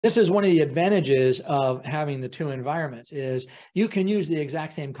This is one of the advantages of having the two environments is you can use the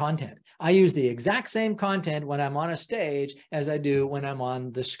exact same content. I use the exact same content when I'm on a stage as I do when I'm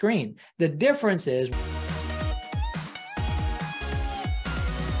on the screen. The difference is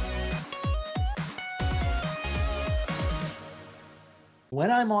when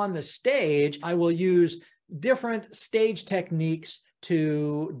I'm on the stage, I will use different stage techniques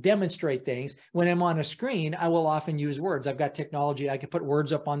to demonstrate things. When I'm on a screen, I will often use words. I've got technology. I can put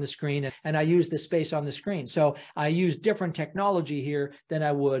words up on the screen and I use the space on the screen. So I use different technology here than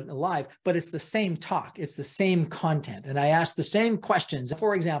I would live, but it's the same talk. It's the same content. And I ask the same questions.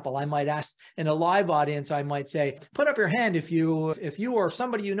 For example, I might ask in a live audience, I might say, put up your hand if you or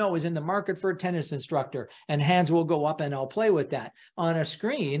somebody you know is in the market for a tennis instructor, and hands will go up and I'll play with that. On a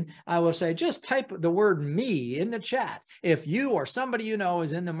screen, I will say, just type the word me in the chat if you or somebody you know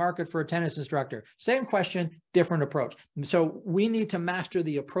is in the market for a tennis instructor. Same question, different approach. So we need to master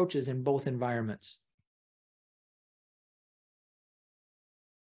the approaches in both environments.